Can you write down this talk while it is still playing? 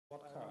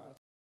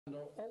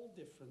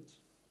different,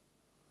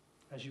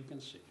 as you can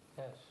see.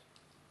 Yes.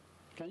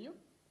 Can you?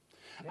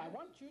 Yeah. I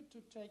want you to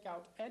take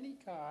out any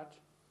card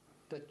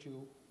that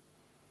you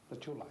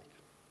like.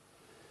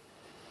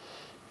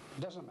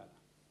 Doesn't matter.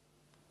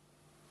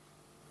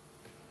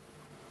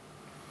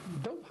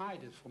 Don't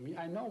hide it from me.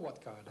 I know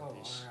what card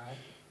it is. All right.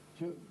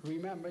 You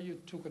remember you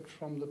took it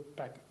from the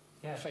pack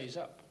face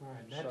up. All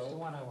right, that's the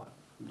one I want.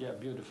 Yeah,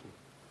 beautiful.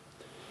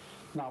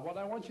 Now what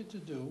I want you to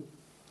do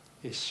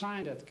is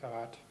sign that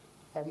card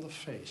on the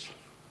face.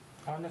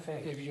 On the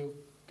face? If you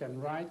can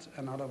write,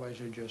 and otherwise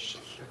you just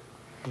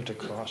put a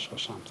cross or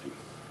something.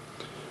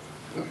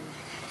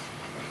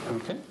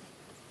 Okay?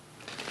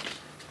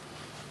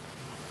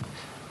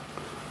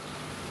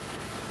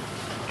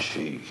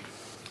 Gee,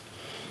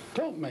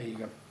 don't make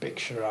a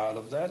picture out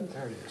of that.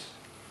 There it is.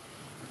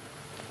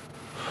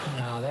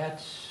 Now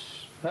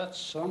that's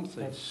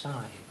something. That's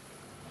signed.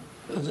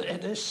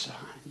 It is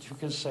signed. You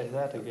can say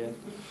that again.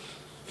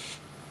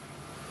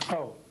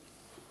 Oh,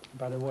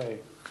 by the way,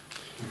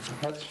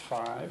 that's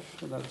 5,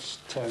 that's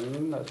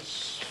 10,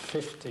 that's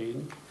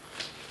 15,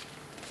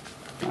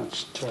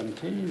 that's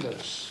 20,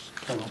 that's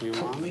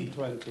 21,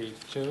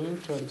 22,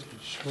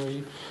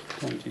 23,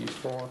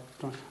 24.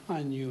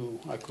 I knew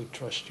I could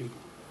trust you.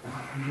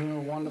 You're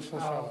a wonderful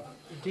fellow.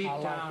 Deep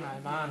down,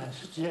 I'm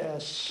honest.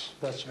 Yes,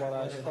 that's what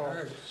I thought. It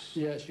hurts.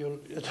 Yes,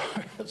 it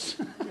hurts.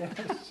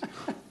 Yes.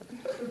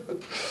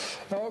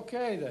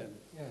 Okay then.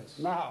 Yes.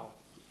 Now,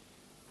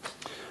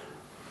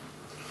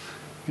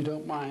 you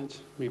don't mind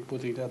me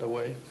putting that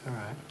away? All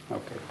right.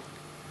 Okay.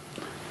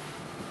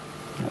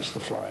 That's the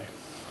fly.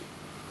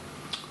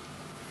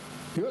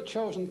 Your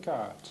chosen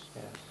card.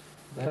 Yes.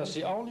 That's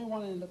the only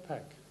one in the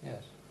pack.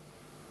 Yes.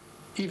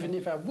 Even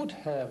if I would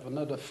have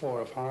another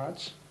 4 of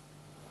hearts,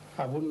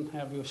 I wouldn't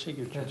have your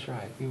signature. That's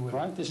right. You would.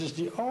 Right? This is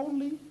the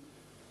only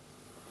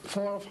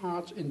 4 of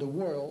hearts in the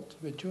world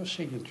with your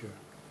signature.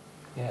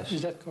 Yes.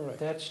 Is that correct?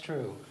 That's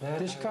true.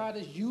 This card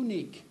is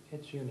unique.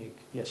 It's unique.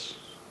 Yes.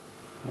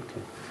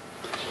 Okay.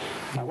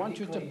 I want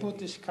you to put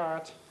this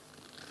card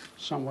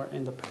somewhere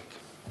in the pack.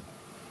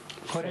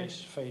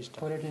 Face down.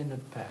 Put it in the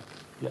pack.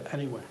 Yeah,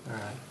 anywhere. All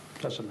right.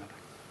 Doesn't matter.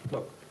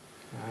 Look.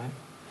 All right.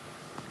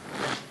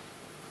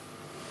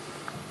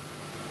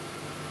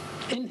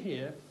 In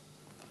here,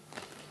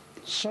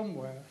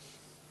 somewhere,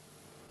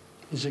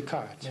 is a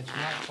card. It's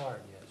not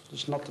card, yes.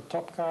 It's not the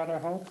top card, I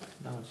hope.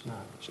 No, it's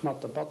not. It's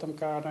not the bottom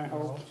card, I No,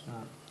 hope. it's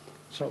not.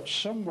 So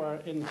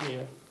somewhere in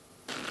here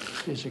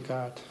is a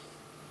card.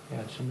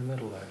 Yeah, it's in the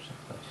middle there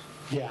someplace.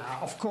 Yeah,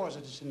 of course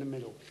it is in the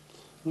middle.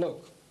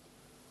 Look,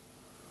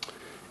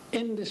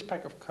 in this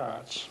pack of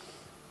cards,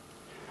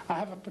 I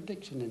have a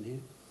prediction in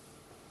here.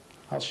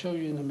 I'll show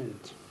you in a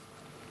minute.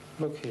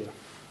 Look here.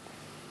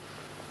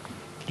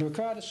 Your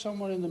card is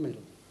somewhere in the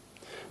middle.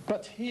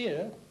 But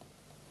here,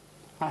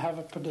 I have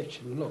a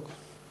prediction. Look,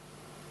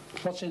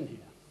 what's in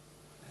here?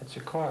 It's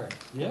a card.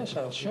 Yes,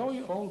 I'll show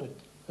you. Folded.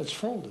 It's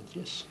folded,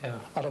 yes. Yeah.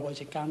 Otherwise,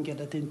 you can't get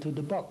it into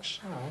the box.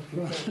 Oh,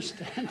 You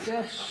understand?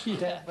 Yes.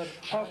 Yeah. But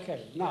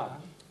Okay, now,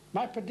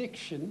 my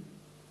prediction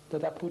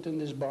that I put in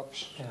this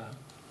box, Yeah.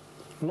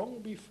 long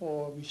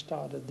before we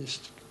started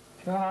this,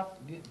 Yeah.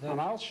 and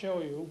I'll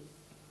show you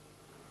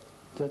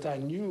that I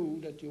knew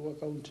that you were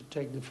going to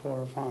take the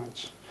 4 of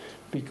hearts,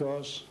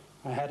 because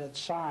I had it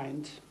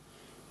signed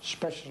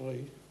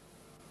specially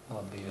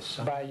That'll be a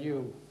sign. by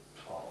you,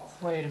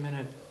 Wait a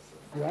minute.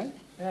 right?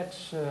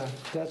 That's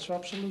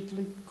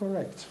Absolutely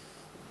correct.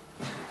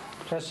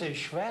 that's a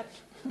sweat.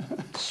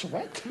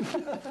 Sweat?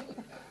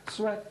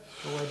 Sweat.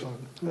 Oh, wait a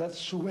moment. That's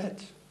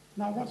sweat.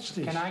 Now what's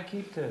this? Can I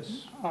keep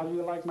this? Oh,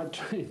 you like my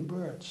trained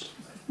birds?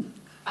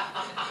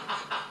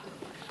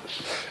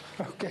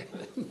 Okay.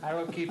 I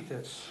will keep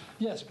this.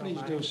 Yes,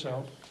 please do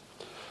so.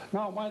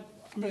 Now, my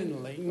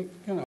Brindling, you know.